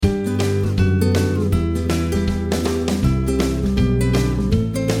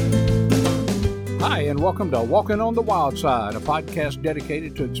welcome to Walking on the Wild Side, a podcast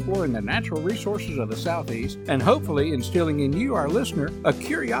dedicated to exploring the natural resources of the Southeast and hopefully instilling in you, our listener, a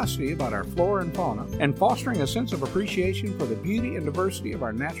curiosity about our flora and fauna and fostering a sense of appreciation for the beauty and diversity of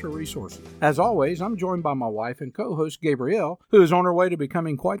our natural resources. As always, I'm joined by my wife and co-host Gabrielle, who is on her way to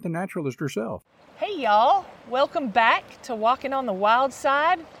becoming quite the naturalist herself. Hey y'all, welcome back to Walking on the Wild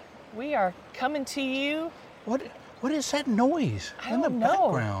Side. We are coming to you. What is that noise in the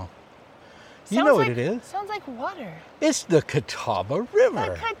background? You Sounds know like, what it is. Sounds like water. It's the Catawba River.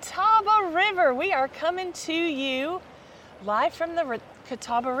 The Catawba River. We are coming to you live from the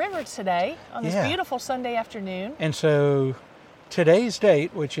Catawba River today on this beautiful Sunday afternoon. And so today's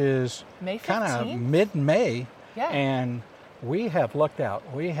date, which is May 15th. kind of mid-May, Yeah. and we have lucked out.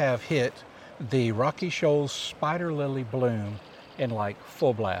 We have hit the Rocky Shoals spider lily bloom in like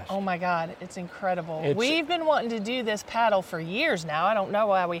full blast. Oh my God, it's incredible. We've been wanting to do this paddle for years now. I don't know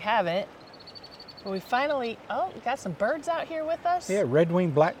why we haven't. But we finally, we got some birds out here with us. Yeah,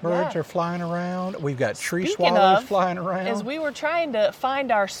 red-winged blackbirds are flying around. We've got tree Speaking swallows of, flying around. As we were trying to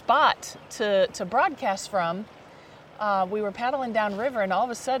find our spot to broadcast from, we were paddling downriver and all of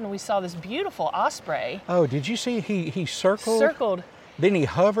a sudden we saw this beautiful osprey. Oh, did you see he circled? Circled. Then he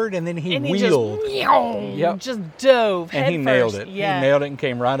hovered and then he And wheeled. Just dove and head he nailed first. it. Yeah. He nailed it and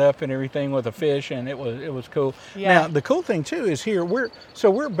came right up and everything with a fish, and it was cool. Yeah. Now the cool thing too is here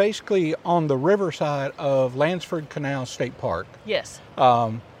we're basically on the riverside of Lansford Canal State Park. Yes.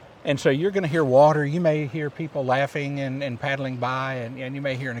 And so you're going to hear water. You may hear people laughing and paddling by, and you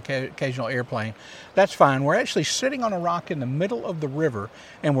may hear an occasional airplane. That's fine. We're actually sitting on a rock in the middle of the river,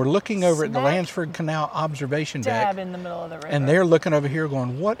 and we're looking over at the Lansford Canal observation deck. Dab in the middle of the river. And they're looking over here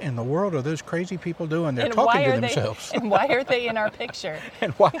going, what in the world are those crazy people doing? They're talking to themselves. And why are they in our picture?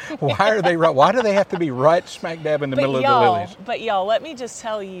 And why are they right? Why do they have to be right smack dab in the middle of the lilies? But y'all, let me just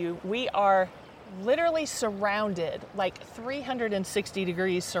tell you, we are literally surrounded, like 360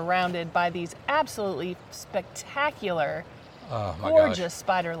 degrees surrounded by these absolutely spectacular, gorgeous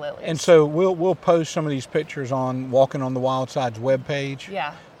spider lilies. And so we'll post some of these pictures on Walking on the Wild Side's webpage.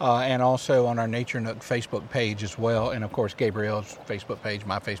 Yeah. And also on our Nature Nook Facebook page as well. And of course, Gabrielle's Facebook page,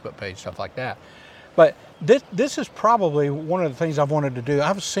 my Facebook page, stuff like that. But this is probably one of the things I've wanted to do.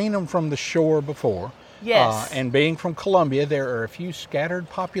 I've seen them from the shore before. Yes. And being from Columbia, there are a few scattered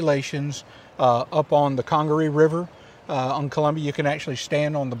populations up on the Congaree River. On Columbia, you can actually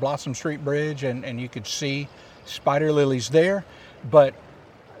stand on the Blossom Street Bridge and you could see spider lilies there. But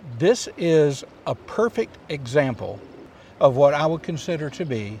this is a perfect example of what I would consider to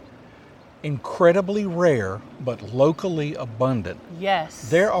be incredibly rare but locally abundant. Yes.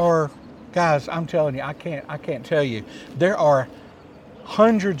 There are, guys, I'm telling you, I can't tell you, there are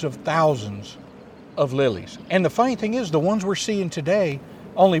hundreds of thousands of lilies. And the funny thing is, the ones we're seeing today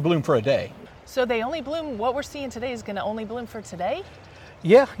only bloom for a day. So they only bloom, what we're seeing today is going to only bloom for today?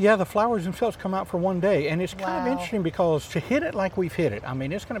 Yeah, the flowers themselves come out for one day. And it's kind of interesting because to hit it like we've hit it, I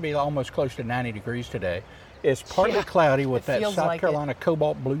mean, it's going to be almost close to 90 degrees today. It's partly cloudy with that South Carolina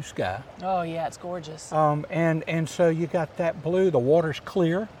cobalt blue sky. Oh yeah, it's gorgeous. And so you got that blue, the water's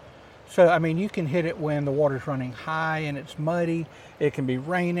clear. So, I mean, you can hit it when the water's running high and it's muddy. It can be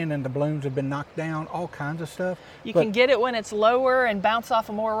raining and the blooms have been knocked down, all kinds of stuff. You can get it when it's lower and bounce off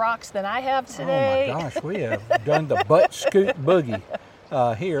of more rocks than I have today. Oh my gosh, we have done the butt scoot boogie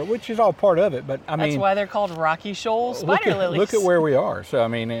here, which is all part of it. But I mean, that's why they're called Rocky Shoals spider lilies. Look at where we are. So, I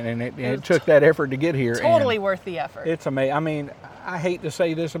mean, and it took that effort to get here. Totally worth the effort. It's amazing. I mean, I hate to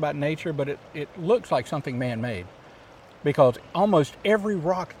say this about nature, but it looks like something man-made. Because almost every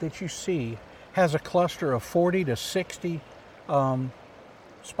rock that you see has a cluster of 40 to 60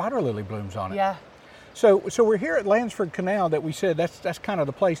 spider lily blooms on it. Yeah. So we're here at Lansford Canal that we said that's kind of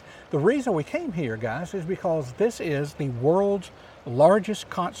the place. The reason we came here, guys, is because this is the world's largest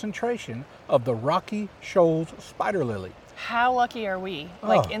concentration of the Rocky Shoals spider lily. How lucky are we?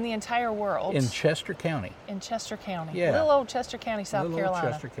 Like in the entire world. In Chester County. In Chester County. Yeah. Little old Chester County, South Carolina.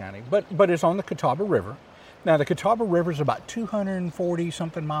 Little Chester County. But it's on the Catawba River. Now, the Catawba River is about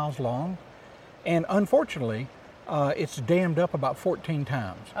 240-something miles long, and unfortunately, it's dammed up about 14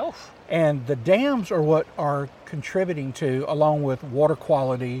 times. Oh. And the dams are what are contributing to, along with water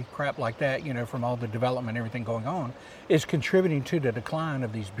quality, crap like that, you know, from all the development and everything going on, is contributing to the decline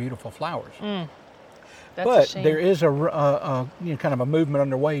of these beautiful flowers. That's but a shame. there is kind of a movement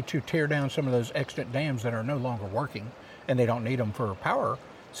underway to tear down some of those extant dams that are no longer working, and they don't need them for power.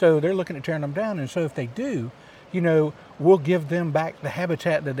 So they're looking at tearing them down. And so if they do, you know, we'll give them back the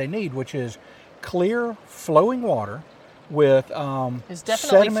habitat that they need, which is clear flowing water with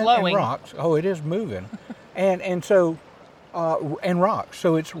sediment and rocks. Oh, it is moving. and so And rocks.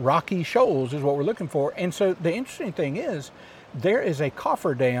 So it's rocky shoals is what we're looking for. And so the interesting thing is there is a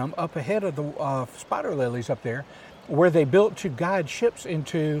cofferdam up ahead of the spider lilies up there where they built to guide ships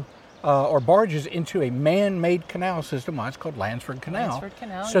into or barges into a man-made canal system. Well, it's called Lansford Canal.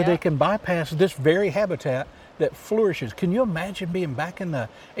 So they can bypass this very habitat that flourishes. Can you imagine being back in the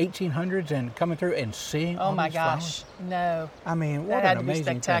 1800s and coming through and seeing all these flowers? No. I mean, what an amazing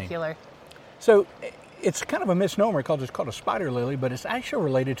thing. Spectacular. So it's kind of a misnomer because it's called a spider lily, but it's actually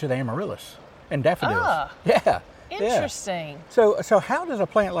related to the amaryllis and daffodils. Ah, yeah. interesting. Yeah. So how does a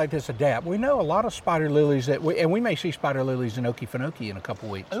plant like this adapt? We know a lot of spider lilies and we may see spider lilies in Okefenokee in a couple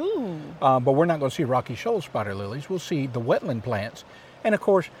weeks. Ooh. But we're not going to see rocky shoal spider lilies. We'll see the wetland plants. And of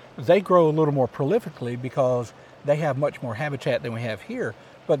course, they grow a little more prolifically because they have much more habitat than we have here.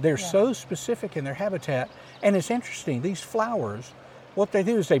 But they're so specific in their habitat. And it's interesting, these flowers, what they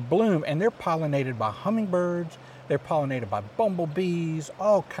do is they bloom and they're pollinated by hummingbirds, they're pollinated by bumblebees,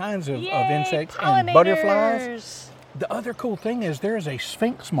 all kinds of insects and butterflies. The other cool thing is there is a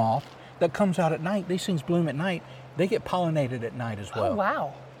sphinx moth that comes out at night. These things bloom at night. They get pollinated at night as well. Oh,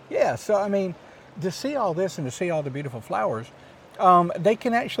 wow. Yeah, so I mean, to see all this and to see all the beautiful flowers, they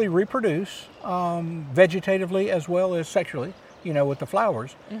can actually reproduce vegetatively as well as sexually, with the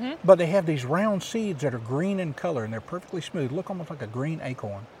flowers. Mm-hmm. But they have these round seeds that are green in color and they're perfectly smooth, look almost like a green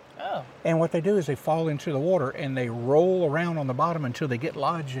acorn. Oh. And what they do is they fall into the water and they roll around on the bottom until they get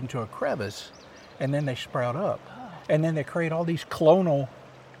lodged into a crevice, and then they sprout up. Oh. And then they create all these clonal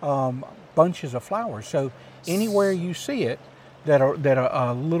bunches of flowers. So anywhere you see it, that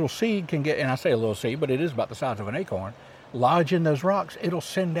a little seed can get, and I say a little seed, but it is about the size of an acorn, lodge in those rocks, it'll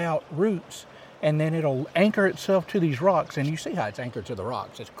send out roots, and then it'll anchor itself to these rocks, and you see how it's anchored to the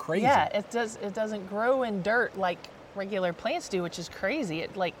rocks. It's crazy. Yeah, it doesn't grow in dirt like regular plants do, which is crazy.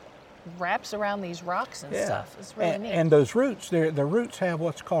 It like wraps around these rocks and stuff. It's really neat. And those roots, the roots have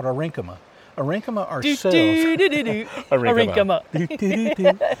what's called parenchyma. Parenchyma are cells. Parenchyma.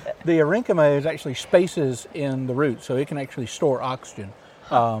 The parenchyma is actually spaces in the roots, so it can actually store oxygen.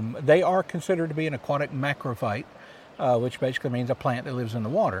 They are considered to be an aquatic macrophyte, which basically means a plant that lives in the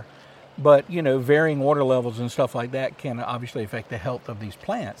water. But, varying water levels and stuff like that can obviously affect the health of these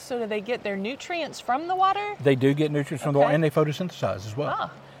plants. So do they get their nutrients from the water? They do get nutrients from the water, and they photosynthesize as well.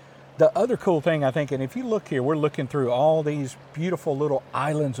 Ah. The other cool thing, I think, and if you look here, we're looking through all these beautiful little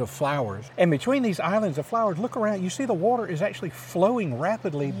islands of flowers. And between these islands of flowers, look around, you see the water is actually flowing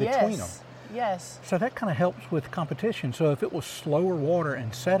rapidly between them. Yes. So that kind of helps with competition. So if it was slower water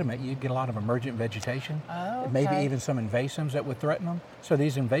and sediment, you'd get a lot of emergent vegetation. Oh, okay. Maybe even some invasives that would threaten them. So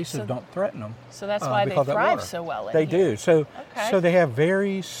these invasives don't threaten them. So that's why they thrive so well in here. They do. So they have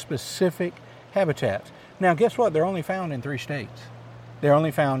very specific habitats. Now, guess what? They're only found in 3 states. They're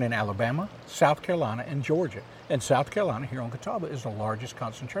only found in Alabama, South Carolina, and Georgia. And South Carolina, here on Catawba, is the largest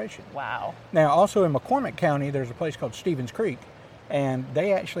concentration. Wow. Now, also in McCormick County, there's a place called Stevens Creek, and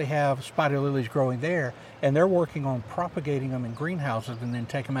they actually have spider lilies growing there, and they're working on propagating them in greenhouses and then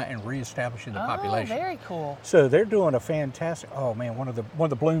take them out and reestablishing the population. Oh, very cool. So they're doing a fantastic, oh man, one of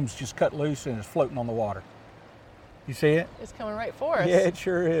the blooms just cut loose and is floating on the water. You see it? It's coming right for us. Yeah, it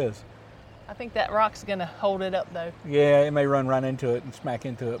sure is. I think that rock's going to hold it up, though. Yeah, it may run right into it and smack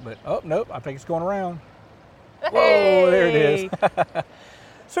into it, but nope, I think it's going around. Hey! Whoa, there it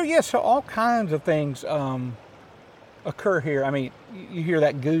is. So all kinds of things occur here. I mean, you hear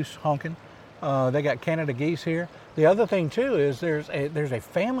that goose honking. They got Canada geese here. The other thing, too, is there's a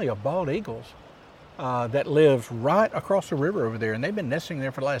family of bald eagles that lives right across the river over there, and they've been nesting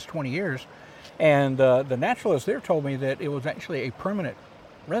there for the last 20 years. And the naturalists there told me that it was actually a permanent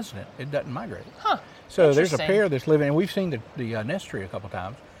resident. It doesn't migrate. Huh. So there's a pair that's living, and we've seen the nest tree a couple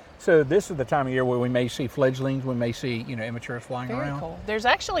times. So this is the time of year where we may see fledglings, we may see immatures flying around. Very cool. There's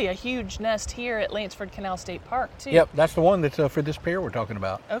actually a huge nest here at Lansford Canal State Park too. Yep, that's the one that's for this pair we're talking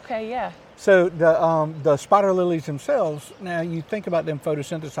about. Okay, yeah. So the spider lilies themselves. Now you think about them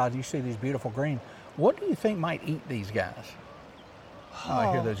photosynthesizing. You see these beautiful green. What do you think might eat these guys? Oh,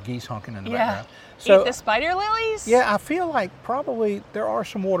 I hear those geese honking in the background. So, eat the spider lilies? Yeah, I feel like probably there are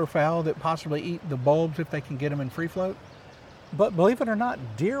some waterfowl that possibly eat the bulbs if they can get them in free float. But believe it or not,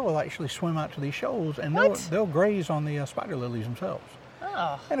 deer will actually swim out to these shoals and they'll graze on the spider lilies themselves.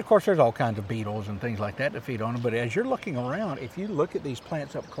 Oh. And of course, there's all kinds of beetles and things like that to feed on them. But as you're looking around, if you look at these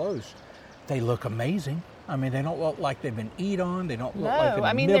plants up close, they look amazing. I mean, they don't look like they've been eat on. They don't look like they've been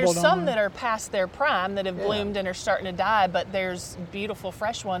I mean, nibbled there's some on. that are past their prime that have bloomed and are starting to die, but there's beautiful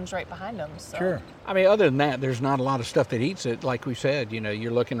fresh ones right behind them. So. Sure. I mean, other than that, there's not a lot of stuff that eats it. Like we said, you know,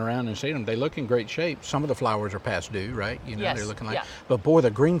 you're looking around and seeing them. They look in great shape. Some of the flowers are past due, right? You know, they're looking like. But boy,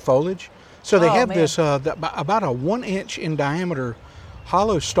 the green foliage. So they have this about a 1 inch in diameter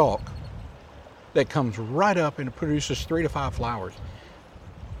hollow stalk that comes right up and it produces 3 to 5 flowers.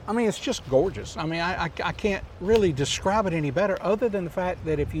 I mean, it's just gorgeous. I mean, I can't really describe it any better other than the fact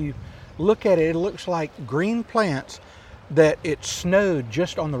that if you look at it, it looks like green plants that it snowed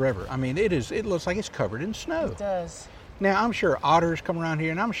just on the river. I mean, it looks like it's covered in snow. It does. Now, I'm sure otters come around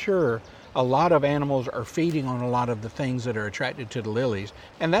here, and I'm sure a lot of animals are feeding on a lot of the things that are attracted to the lilies.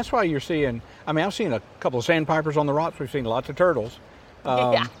 And that's why you're seeing, I mean, I've seen a couple of sandpipers on the rocks. We've seen lots of turtles.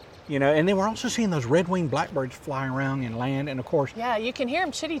 You know, and then we're also seeing those red-winged blackbirds fly around and land, and of course... Yeah, you can hear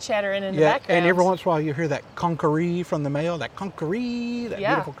them chitty-chattering in the background. And every once in a while you hear that conqueree from the male, that conqueree, that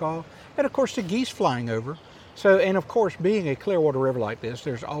beautiful call. And of course the geese flying over. So, and of course, being a Clearwater river like this,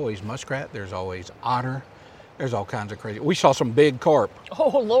 there's always muskrat, there's always otter, there's all kinds of crazy... We saw some big carp.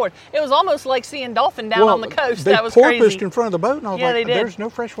 Oh, Lord. It was almost like seeing dolphin down on the coast. They that was crazy. porpoised in front of the boat, and I was like, they did. There's no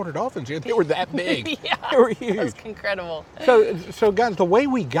freshwater dolphins here. They were that big. They were huge. That was incredible. So guys, the way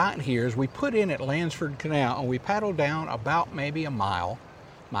we got here is we put in at Lansford Canal, and we paddled down about maybe a mile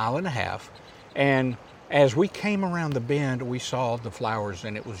and a half, and as we came around the bend, we saw the flowers,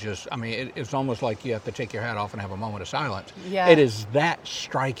 and it was just, I mean, it's almost like you have to take your hat off and have a moment of silence. Yeah. It is that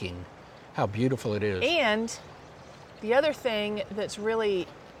striking how beautiful it is. And the other thing that's really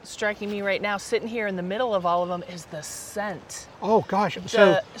striking me right now, sitting here in the middle of all of them, is the scent. Oh, gosh.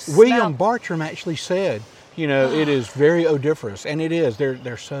 So William Bartram actually said, you know, it is very odoriferous, and it is.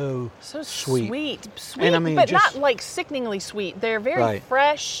 They're so sweet. And I mean, but not like sickeningly sweet. They're very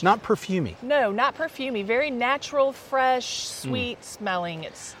fresh. Not perfumey. No, not perfumey. Very natural, fresh, sweet smelling.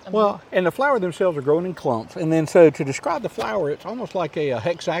 It's well, and the flower themselves are growing in clumps. And then so to describe the flower, it's almost like a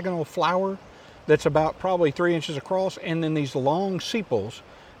hexagonal flower that's about probably 3 inches across, and then these long sepals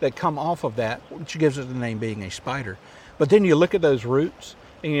that come off of that, which gives it the name being a spider. But then you look at those roots,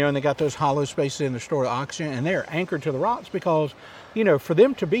 and, you know, and they got those hollow spaces in the store of oxygen, and they're anchored to the rocks because, you know, for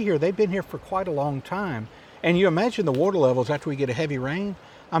them to be here, they've been here for quite a long time. And you imagine the water levels after we get a heavy rain,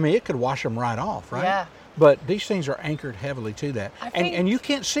 I mean, it could wash them right off, right? Yeah. But these things are anchored heavily to that. And you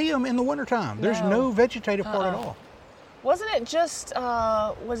can't see them in the wintertime. There's no vegetative part at all. Wasn't it just,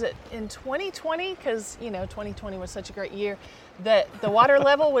 was it in 2020? Because, you know, 2020 was such a great year, that the water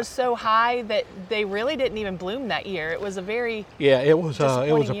level was so high that they really didn't even bloom that year. It was a very it was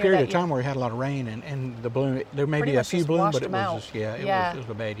a period of time where we had a lot of rain and the bloom, there may be a few blooms, but it was just, it was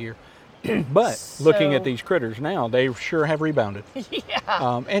a bad year. But looking at these critters now, they sure have rebounded.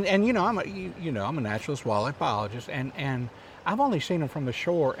 And you know, I'm a naturalist, wildlife biologist, and I've only seen them from the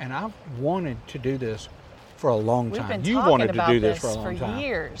shore, and I've wanted to do this for a long time. You wanted to do this for a long time. For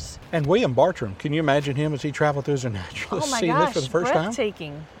years. And William Bartram, can you imagine him as he traveled through as a naturalist, seeing this for the first time?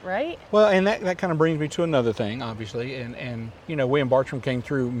 Breathtaking, right? Well, and that kind of brings me to another thing, obviously. And you know, William Bartram came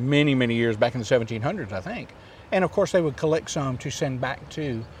through many, many years back in the 1700s, I think. And of course, they would collect some to send back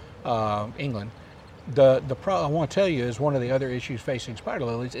to England. The problem I want to tell you is one of the other issues facing spider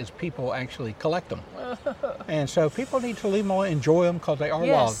lilies is people actually collect them. And so people need to leave them alone, enjoy them because they are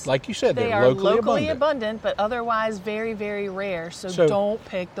wild. Like you said, they are locally abundant, but otherwise very, very rare. So don't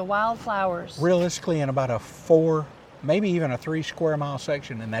pick the wildflowers. Realistically, in about a 4, maybe even a 3 square mile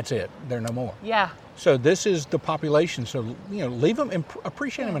section, and that's it. They're no more. Yeah. So this is the population. So, you know, leave them and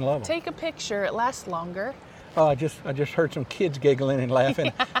appreciate them and love them. Take a picture. It lasts longer. I just heard some kids giggling and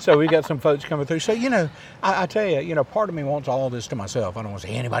laughing. So we got some folks coming through. So, you know, I tell you, you know, part of me wants all this to myself. I don't want to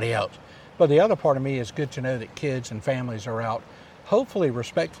see anybody else. But the other part of me is good to know that kids and families are out, hopefully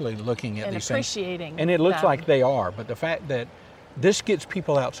respectfully looking at these things. And appreciating. And it looks like they are. But the fact that this gets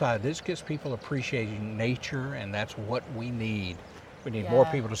people outside, this gets people appreciating nature, and that's what we need. We need more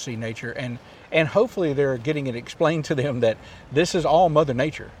people to see nature, and hopefully they're getting it explained to them that this is all Mother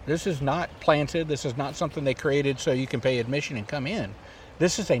Nature. This is not planted. This is not something they created so you can pay admission and come in.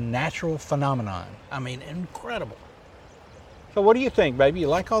 This is a natural phenomenon. I mean, incredible. So what do you think, baby? You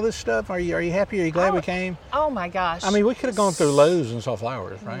like all this stuff? Are you happy? Are you glad we came? Oh my gosh. I mean, we could have gone through Lowe's and saw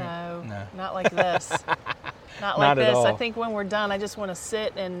flowers, right? No, not like this. Not like this. I think when we're done, I just want to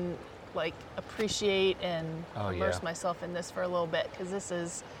sit and like appreciate and immerse myself in this for a little bit, because this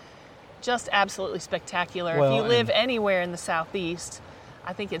is just absolutely spectacular. If you live anywhere in the Southeast,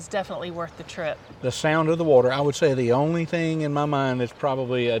 I think it's definitely worth the trip. The sound of the water. I would say the only thing in my mind that's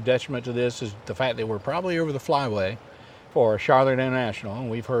probably a detriment to this is the fact that we're probably over the flyway for Charlotte International, and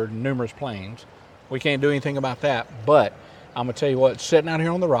we've heard numerous planes. We can't do anything about that. But I'm going to tell you what, sitting out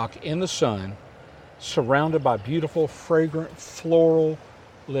here on the rock in the sun, surrounded by beautiful, fragrant, floral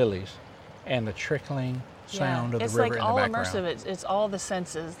lilies and the trickling sound of the river in the background. It's like all immersive. It's all the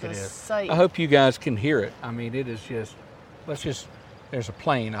senses, the sight. I hope you guys can hear it. I mean, it is just, there's a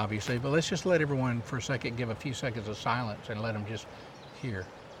plane, obviously, but let's just let everyone for a second give a few seconds of silence and let them just hear.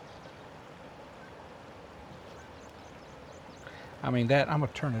 I mean, I'm going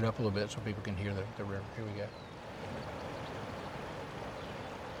to turn it up a little bit so people can hear the river. Here we go.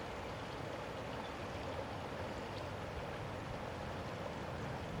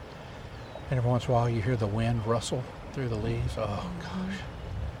 And every once in a while you hear the wind rustle through the leaves. Oh, gosh.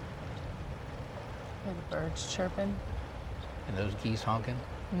 Hear the birds chirping. And those geese honking.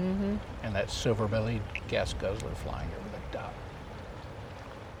 Mm-hmm. And that silver-bellied gas guzzler flying over the top.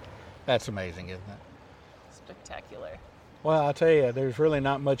 That's amazing, isn't it? Spectacular. Well, I'll tell you, there's really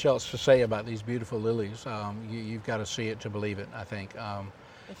not much else to say about these beautiful lilies. You've got to see it to believe it, I think.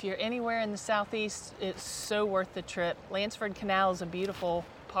 If you're anywhere in the southeast, it's so worth the trip. Lansford Canal is a beautiful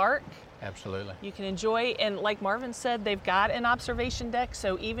park. Absolutely. You can enjoy, and like Marvin said, they've got an observation deck,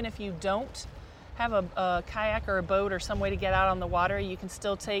 so even if you don't have a kayak or a boat or some way to get out on the water, you can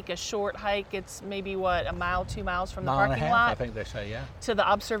still take a short hike. It's maybe, a mile, 2 miles from the parking lot. I think they say, yeah. To the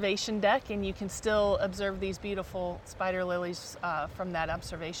observation deck, and you can still observe these beautiful spider lilies from that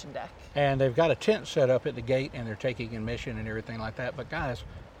observation deck. And they've got a tent set up at the gate, and they're taking admission and everything like that. But guys,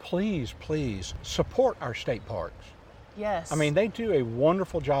 please, please support our state parks. Yes. I mean, they do a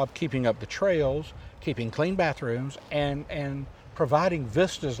wonderful job keeping up the trails, keeping clean bathrooms, and providing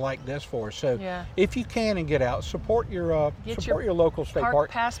vistas like this for us. So if you can and get out, support your local state park.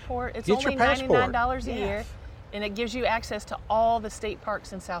 Passport. It's only $99 a year, and it gives you access to all the state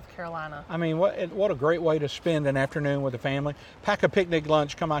parks in South Carolina. I mean, what a great way to spend an afternoon with the family. Pack a picnic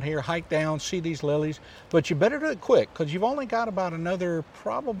lunch, come out here, hike down, see these lilies. But you better do it quick, because you've only got about another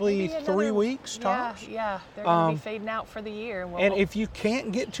 3 weeks tops. Yeah, they're going to be fading out for the year. And if you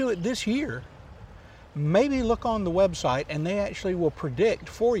can't get to it this year, maybe look on the website, and they actually will predict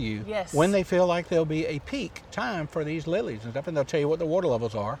for you when they feel like there'll be a peak time for these lilies and stuff, and they'll tell you what the water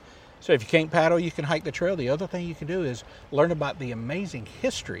levels are. So if you can't paddle, you can hike the trail. The other thing you can do is learn about the amazing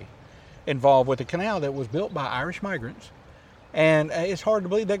history involved with the canal that was built by Irish migrants. And it's hard to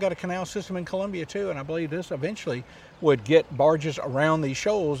believe they got a canal system in Columbia too, and I believe this eventually would get barges around these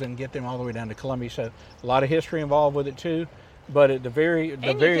shoals and get them all the way down to Columbia. So a lot of history involved with it too. But at the very least,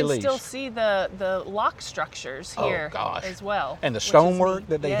 you can still see the lock structures here as well. And the stonework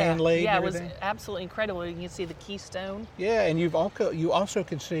that they hand laid. Yeah, it was absolutely incredible. You can see the keystone. Yeah, and you also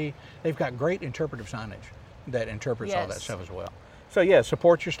can see they've got great interpretive signage that interprets all that stuff as well. So yeah,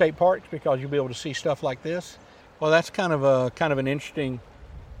 support your state parks, because you'll be able to see stuff like this. Well, that's kind of an interesting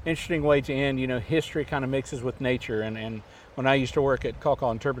way to end. You know, history kind of mixes with nature. And when I used to work at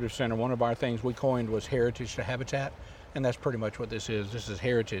Kaw Interpretive Center, one of our things we coined was heritage to habitat. And that's pretty much what this is. This is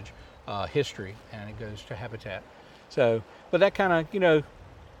heritage, history, and it goes to habitat. So, but that kind of,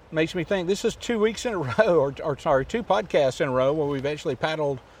 makes me think this is 2 weeks in a row, or 2 podcasts in a row where we've actually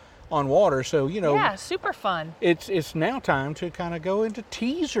paddled on water. So, Yeah, super fun. It's now time to kind of go into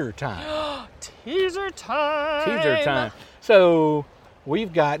teaser time. Teaser time. Teaser time. So,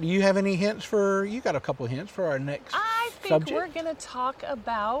 do you have any hints you got a couple of hints for our next subject? I think we're going to talk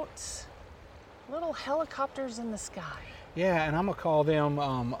about little helicopters in the sky. Yeah, and I'm going to call them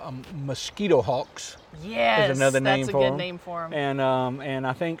mosquito hawks. Yes, is another name that's for a good them. name for them. And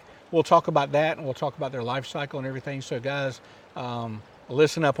I think we'll talk about that, and we'll talk about their life cycle and everything. So guys,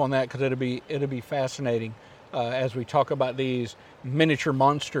 listen up on that, because it'll be fascinating as we talk about these miniature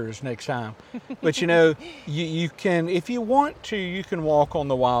monsters next time. But you can, if you want to, you can walk on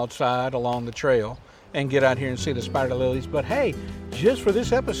the wild side along the trail and get out here and see the spider lilies. But hey, just for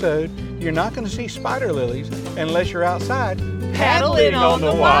this episode, you're not going to see spider lilies unless you're outside paddling on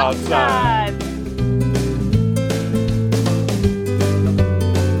the wild side.